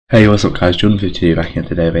Hey, what's up guys, Jordan52 back here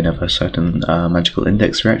today with another certain magical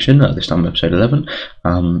index reaction, this time episode 11.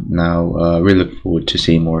 Really looking forward to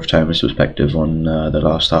seeing more of Thomas' perspective on the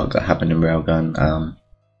last arc that happened in Railgun.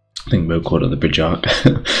 I think we'll call it the bridge arc,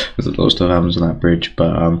 there's a lot of stuff happens on that bridge,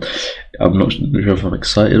 but I'm not sure if I'm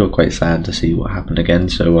excited or quite sad to see what happened again.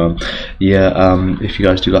 So if you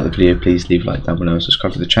guys do like the video, please leave a like down below and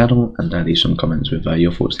subscribe to the channel, and leave some comments with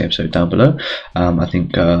your thoughts on the episode down below. I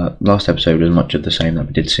think last episode was much of the same that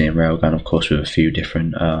we did see in Railgun, of course, with a few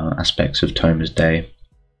different aspects of Toma's day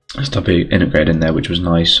stuff integrated in there, which was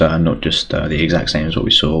nice, not just the exact same as what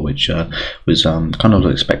we saw, which was kind of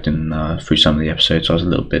expecting through some of the episodes. So I was a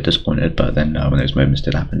little bit disappointed, but then when those moments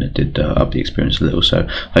did happen, it did up the experience a little, so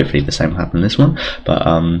hopefully the same will happen in this one. But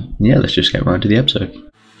yeah, let's just get right into the episode.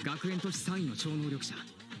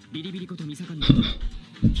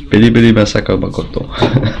 Bilibili Masako Makoto.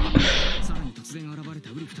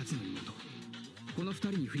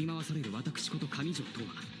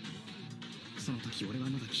 その時俺は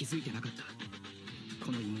まだ気づいてなかった。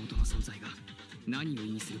この妹の存在が何を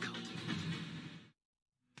意味するか。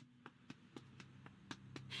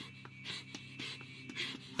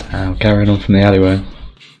Carrying on from the alleyway.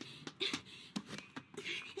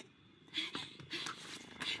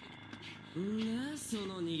 そ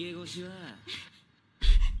の逃げ腰は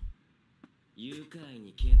愉快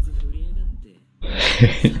にケツ振りやがって。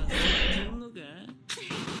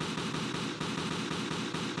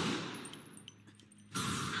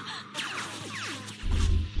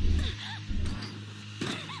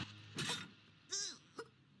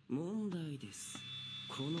問題です。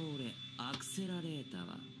この俺アクセラレーター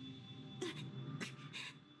は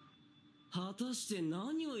果たして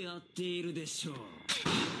何をやっているでしょう。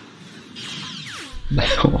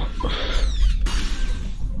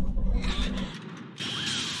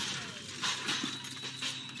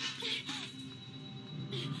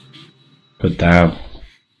Put down.「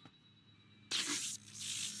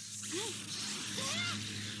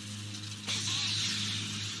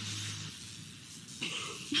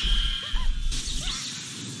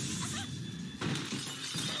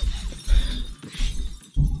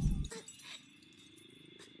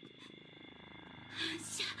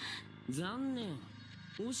残念。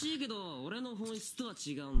惜しいけど俺の本質とは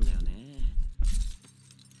違うんだよね。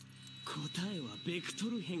答えはベクト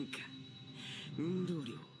ル変化。運動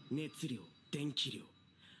量、熱量、電気量、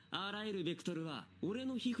あらゆるベクトルは俺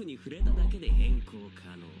の皮膚に触れただけで変更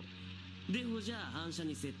可能。でほじゃあ反射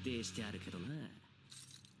に設定してあるけどな。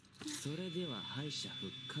それでは敗者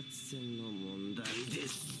復活戦の問題で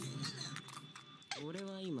す。俺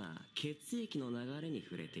は今血液の流れに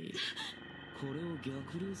触れている。これを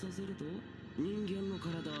逆流させると人間の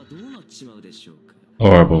体はどうなっちまうでしょうか。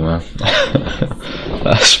 Horrible, man.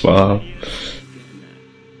 That's wild.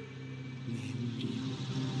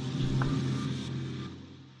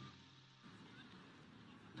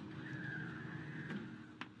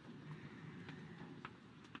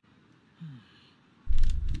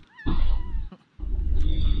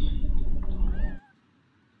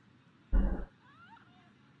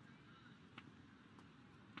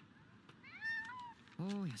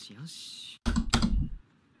 Oh, よしよし。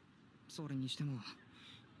それにしても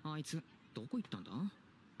あいつどこ行ったんだ。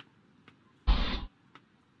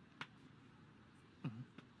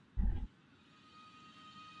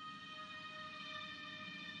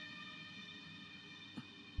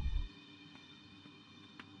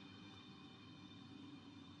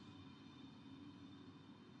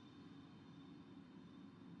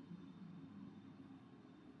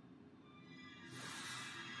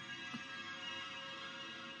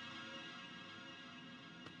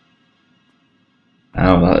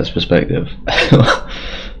Ow, that is perspective. That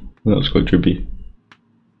was quite trippy.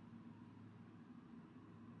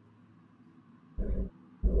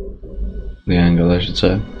 The angle, I should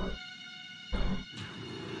say.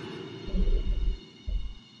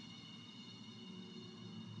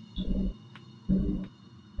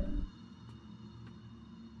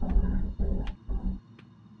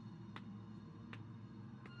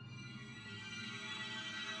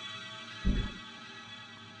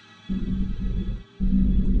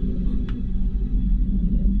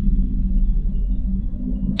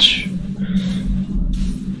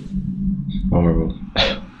 Horrible.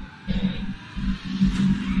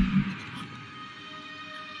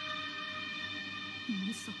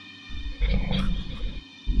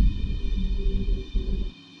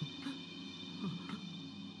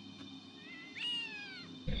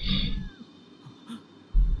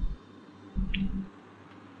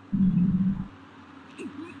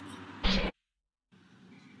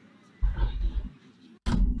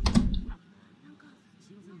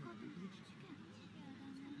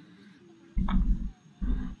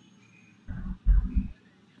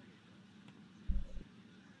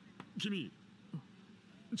 君、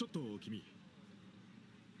ちょっと君。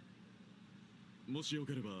もしよ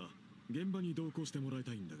ければ現場に同行してもらい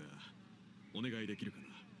たいんだが、お願いできるかな。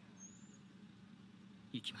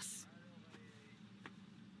行きます。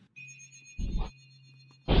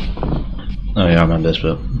 Oh yeah, I remember this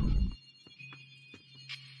bit.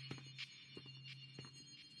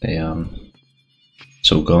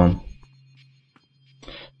 It's all gone.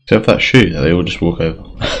 Except for that shoe that they all just walk over.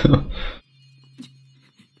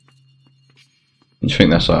 You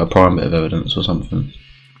think that's like a prime bit of evidence or something?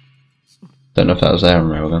 Don't know if that was there in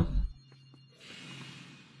Railgun.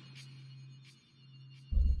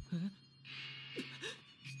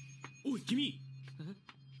 おい君。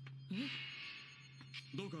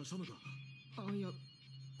どうかしたのか。あ、いや、こ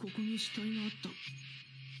こに死体があった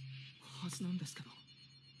はずなんですけど。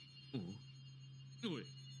おい。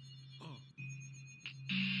あ。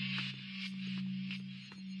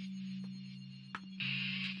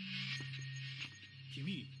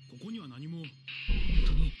君、ここには何も。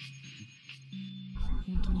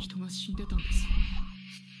本当に人が死んでたんです。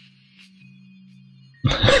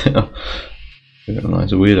He's a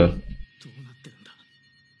weirdo. どうなってるんだ。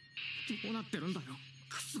どうなってるんだよ。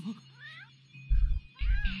くそ。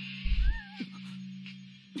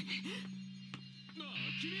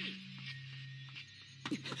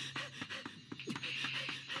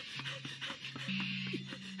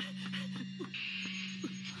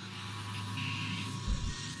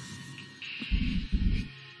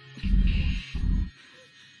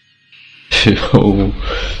Oh,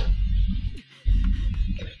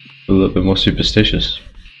 a little bit more superstitious.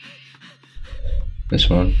 This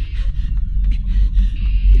one.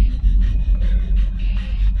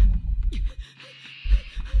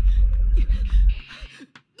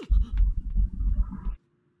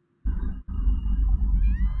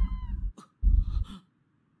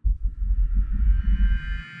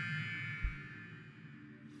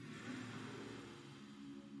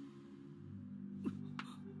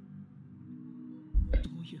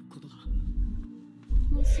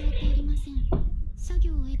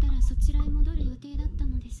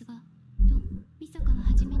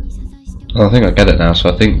 I think I get it now. So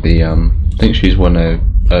I think I think she's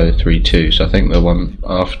 1032. So I think the one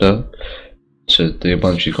after, so the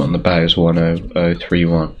one she's got in the bag is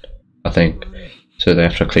 10031. I think. So they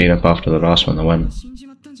have to clean up after the last one that went.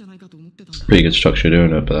 Pretty good structure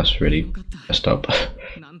doing it, but that's really messed up.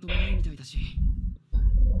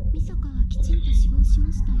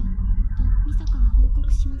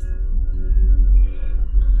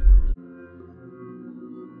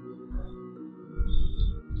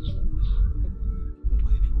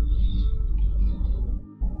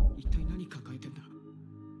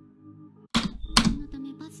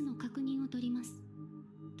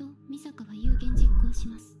 し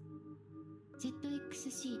ます。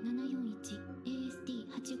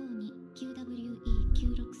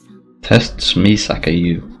ZXC741ASD852QWE963 Tests Misaka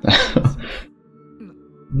you.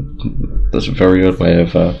 That's a very odd way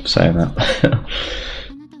of saying that.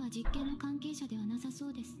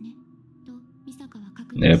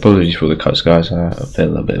 Yeah, apologies for the cuts, guys. I feel a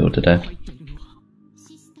little bit ill today.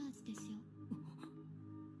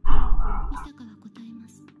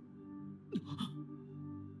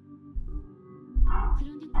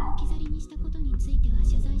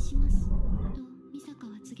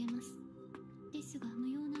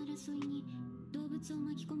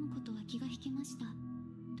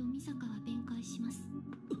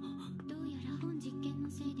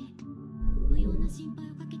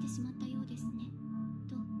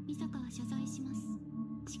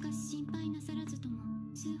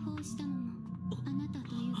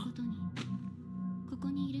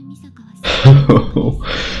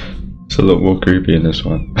 It's a lot more creepy in this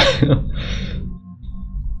one.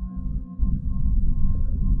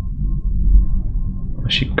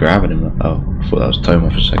 Was she grabbing him? Oh, I thought that was Toma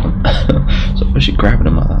for a second. So was she grabbing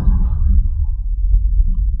him like that?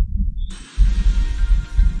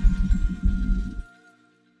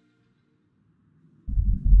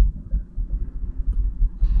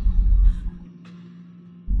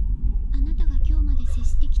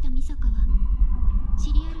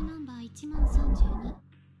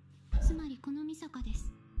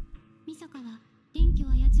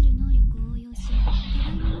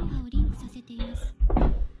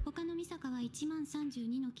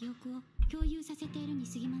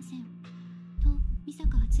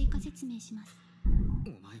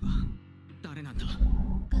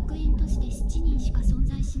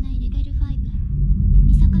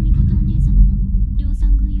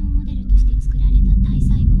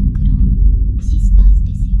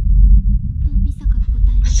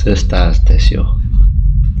 Sisters ですよ。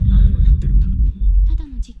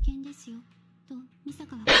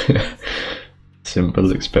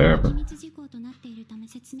Simple experiment. 秘密事項となっているため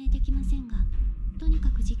説明できませんが、とにか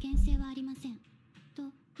く事件性はありませんと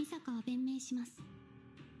美坂は弁明します。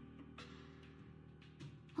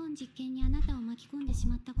本実験にあなたを巻き込んでし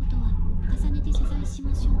まったことは重ねて謝罪し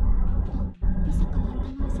ましょうと美坂は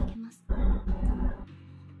頭を下げます。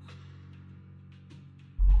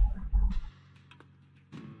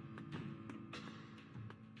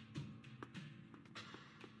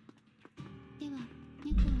では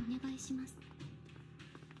猫をお願いします。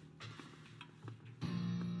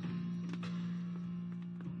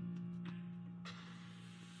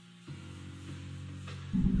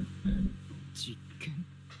実験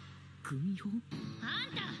組用。あ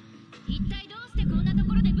んた一体どうしてこんなと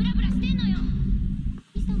ころでブラブラしてんのよ。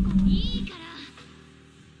美坂はいいから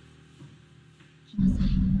来なさい。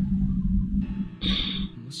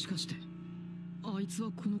もしかしてあいつ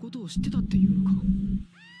はこのことを知ってたっていうのか。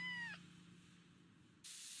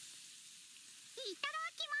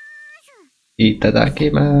いただ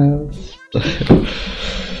きます。まずは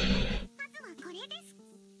これです。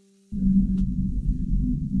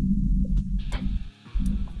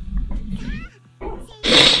さあ先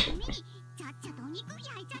生のためにちゃっちゃとお肉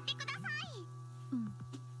焼いちゃってください。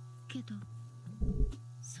けど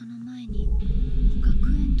その前に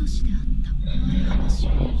学園都市であった怖い話を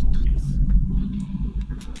一つ。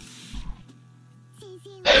先生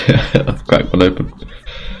は I've cracked one open. し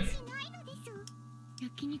ないのです。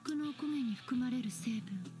焼肉のお米に含まれる成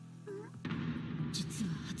分、実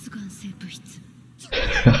は発がん性物質。お物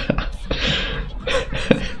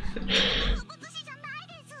資じゃない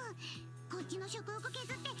です。こっちの食欲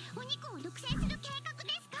削ってお肉を独占する計画で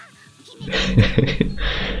すか。姫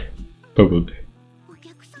Probably. お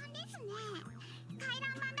客さんですね。回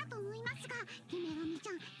覧板だと思いますが、姫神ち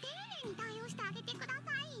ゃん丁寧に対応してあげてくださ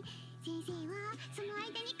い。先生はその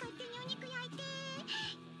間に勝手にお肉焼いて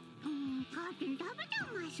勝手に食べちゃい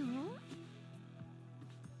ましょう。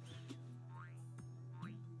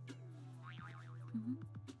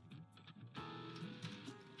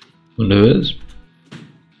Wonder who it is.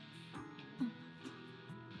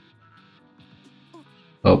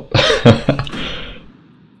 Oh. 何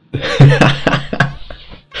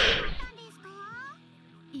ですか。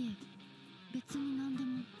いえ、別に何で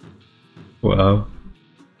も。 Wow.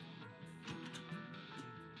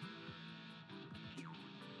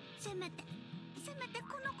 せめてこ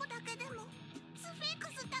の子だけでも、スフィンク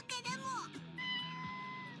スだけでも。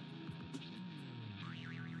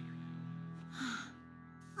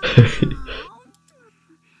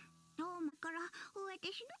ローマから飢え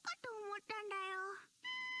て死ぬかと思ったんだよ。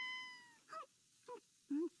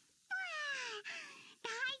大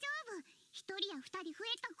丈夫。一人や二人増え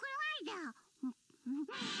たくらいだ。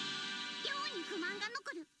量に不満が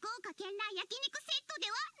残る豪華絢爛焼肉セットで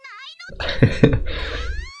はないのです。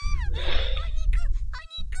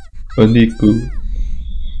お肉。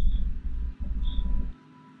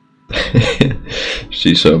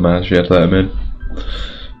She's so mad she had to let him in.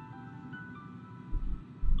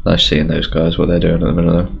 Nice seeing those guys, what they're doing at the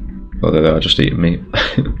minute though. Although they are just eating meat.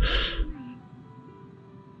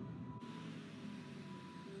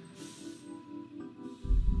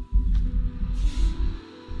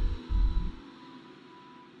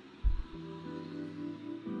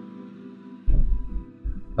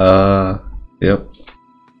 Yep.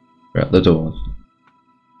 We're at the door. .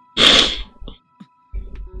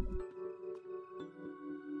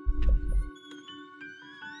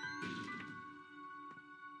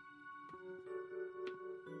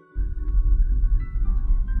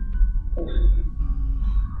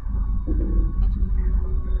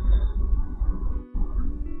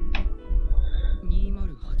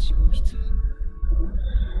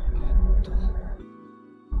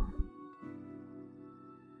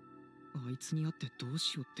あいつに会ってどう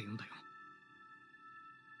しようって言うんだよ。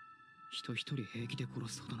人一人平気で殺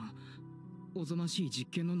すほどのおぞましい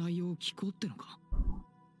実験の内容を聞こうってのか。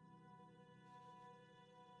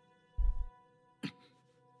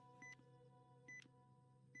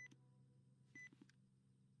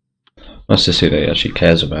Nice to see that he actually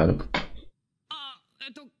cares about it. あ、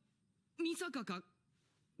美坂か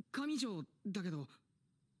上条だけど。は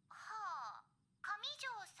あ、上条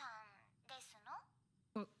さんですの？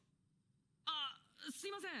す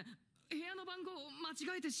いません。部屋の番号を間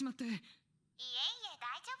違えてしまって。いえいえ、大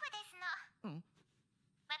丈夫ですの。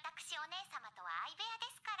私お姉様とは相部屋で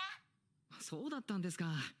すから。そうだったんですか。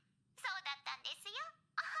そうだったんですよ。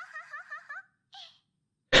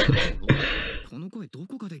この声ど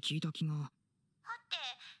こかで聞いた気が。はて、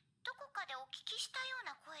どこかでお聞きしたよう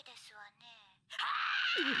な声ですわね。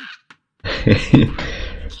昨日お姉様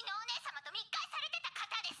と密会されてた方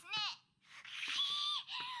ですね。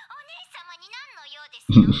お姉様に何の用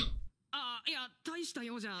あ、いや、大した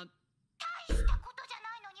ようじゃ。大したことじゃ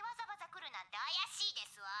ないのにわざわざ来るなんて怪しいで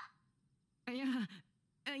すわ。いや、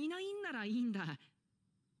いないんならいいんだ。お姉様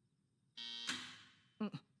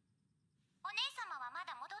はま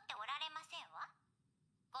だ戻っておられませんわ。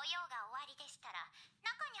ご用が終わりでしたら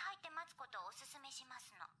中に入って待つことをおすすめしま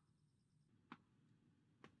すの。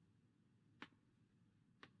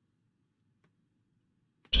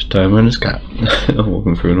Just Timer and his cat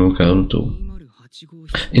walking through an all door.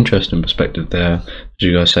 Interesting perspective there. As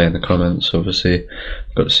you guys say in the comments, obviously,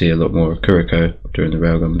 got to see a lot more of Kuriko during the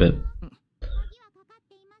railgun bit.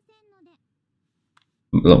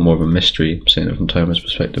 A lot more of a mystery, seeing it from Timer's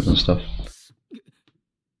perspective and stuff.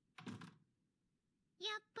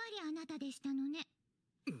 やっぱりあなたでしたのね。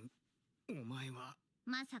お前は。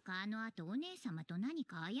まさかあの後お姉様と何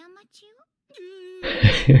か過ちを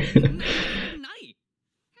ない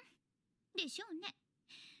でしょうね。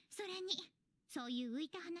それにそういう浮い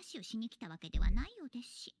た話をしに来たわけではないようです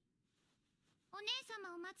し。お姉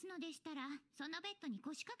様を待つのでしたらそのベッドに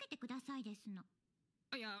腰掛けてくださいですの。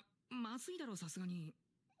いや、まずいだろ、さすがに。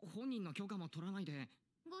本人の許可も取らないで。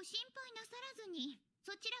ご心配なさらずに、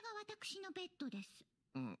そちらが私のベッドです。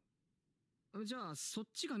じゃあそっ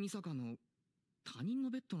ちがミサカの。他人の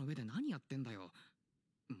ベッドの上で何やってんだよ。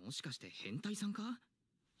もしかして変態さんか？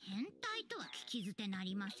変態とは聞き捨てな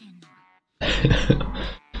りませんの。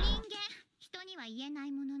人には言えな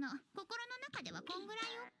いものの、心の中ではこんぐらい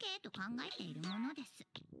OK と考えているものです。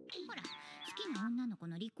ほら、好きな女の子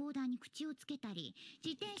のリコーダーに口をつけたり、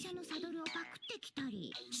自転車のサドルをパクってきた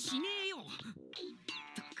り。しねえよ。っ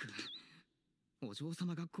たく、お嬢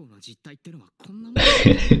様学校の実態ってのはこんなもん。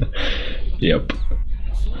Yep.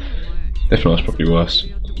 If not, it's probably worse. お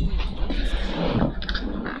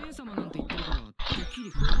姉様なんて言ってるからてっきり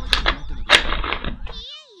不可解だと思ってたけど。いえ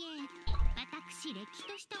いえ、私れっき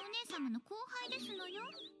としたお姉様の後輩ですのよ。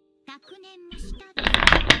学年も下です。前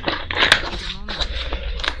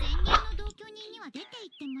任の同居人には出て行っ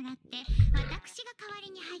てもらって、私が代わり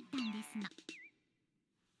に入ったんですの。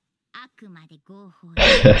あくまで合法で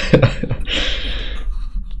す。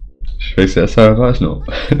Fix that sound nice, no?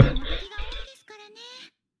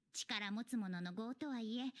 力持つ者の業とは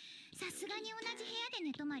いえ、さすがに同じ部屋で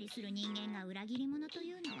寝泊まりする人間が裏切り者と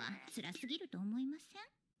いうのは辛すぎると思いません？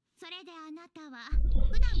それであなたは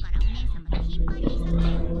普段からお姉様に頻繁にいさか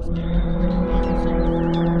いを起こしているものなのでよろしいです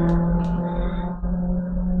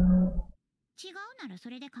か？違うならそ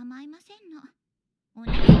れで構いませんの。お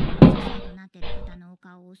姉様の支えとなっている方のお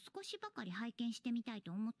顔を少しばかり拝見してみたい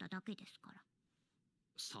と思っただけですから。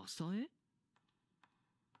支え？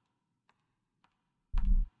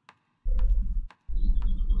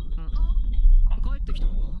帰ってきた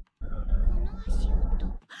のか？この足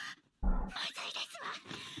音、まずいですわ。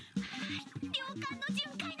良寛の巡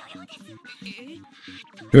回のようです。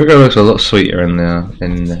Kuriko looks a lot sweeter in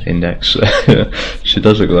the index. She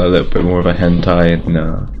does look like a little bit more of a hentai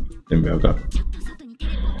in Ryoga. ちょっと外にテ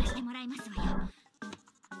レポートしてもらいますわよ。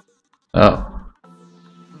Oh.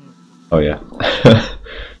 Oh yeah. あなた、ど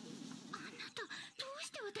う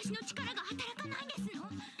して私の力が働かないんですの？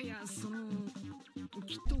いや、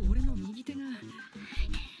きっと俺の右手が。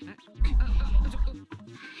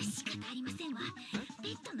仕方ありませんわ。ベ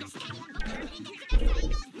ッドの下に隠れてください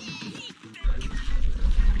ませ。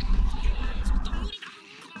ちょっと無理だ。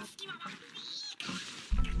この隙間は。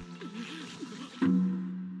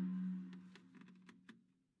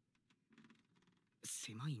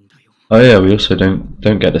狭いんだよ。Oh yeah, we also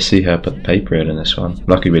don't get to see her put the paper in this one.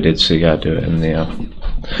 Lucky we did see her do it in the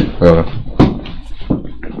Ryoga. お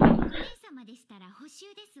姉様でしたら補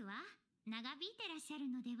修ですわ。長引いてらっしゃる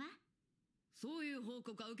のでは？そういう報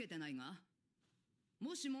告は受けてないが、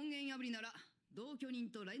もし門限破りなら同居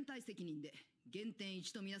人と連帯責任で減点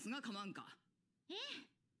1とみなすが構わんか？ええ、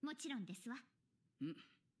もちろんですわ。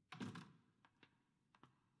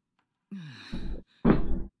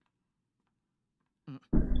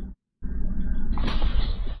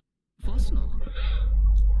ファスナー？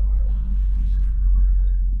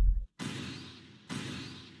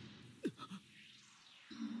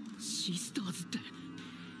シスターズって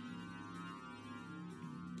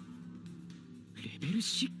レベル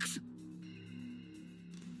 6？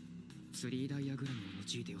 3ダイアグラムを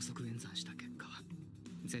用いて予測演算した結果、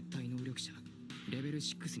絶対能力者レベル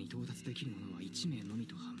6に到達できる者は1名のみ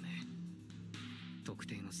と判明。特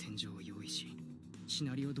定の戦場を用意し、シ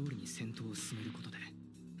ナリオ通りに戦闘を進めることで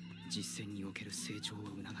実戦における成長を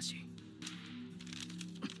促し、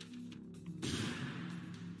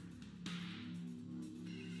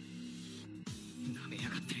なめや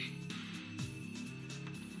がって。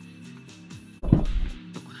ど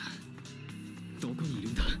こだ？どこにいる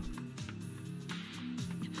んだ？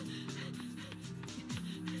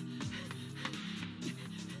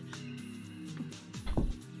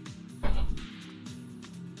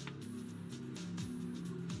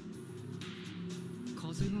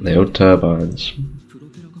 The old turbines. プロ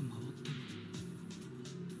ペラが回ってる。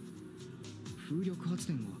風力発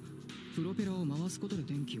電はプロペラを回すことで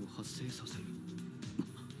電気を発生させる。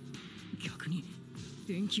逆に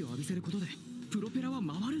電気を浴びせることでプロペラは回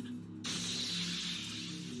る。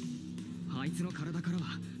あいつの体からは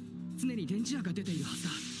常に電磁波が出ているはずだ。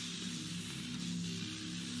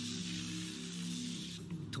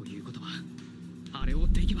ということはあれを追っ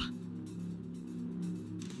ていけば。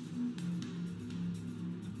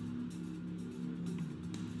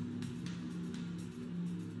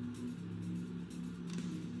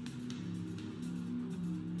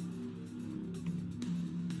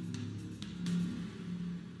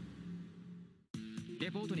レ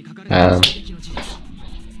ポートに書かれた衝撃の事実。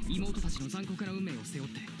妹たちの残酷な運命を背負っ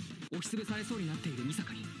て押しつぶされそうになっているミサ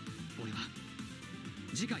カに、俺は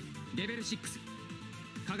次回レベル6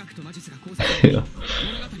科学と魔術が交差する物語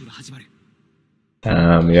が始まる。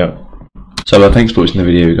Yeah. So thanks for watching the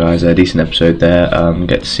video, guys. A decent episode there.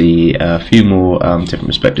 Get to see a few more different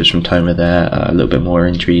perspectives from Toma there. A little bit more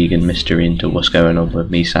intrigue and mystery into what's going on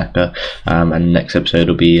with Misaka. And next episode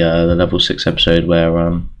will be the level 6 episode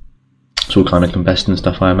where it's all kind of compressed and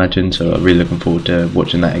stuff, I imagine, so I'm really looking forward to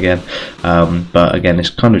watching that again. But again, it's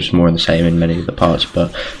kind of just more of the same in many of the parts,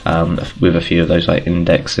 but with a few of those like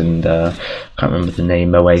index and I can't remember the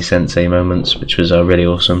name, Moe Sensei moments, which was really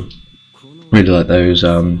awesome. Really like those,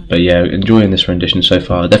 but yeah, enjoying this rendition so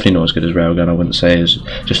far. Definitely not as good as Railgun, I wouldn't say. There's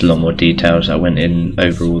just a lot more details that went in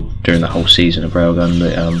overall during the whole season of Railgun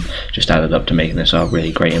that just added up to making this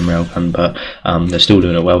really great in Railgun, but they're still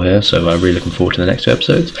doing it well here, so I'm really looking forward to the next 2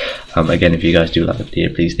 episodes. Again, if you guys do like the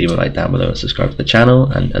video, please leave a like down below and subscribe to the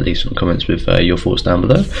channel, and leave some comments with your thoughts down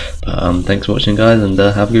below. But thanks for watching, guys, and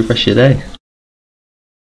have a good rest of your day.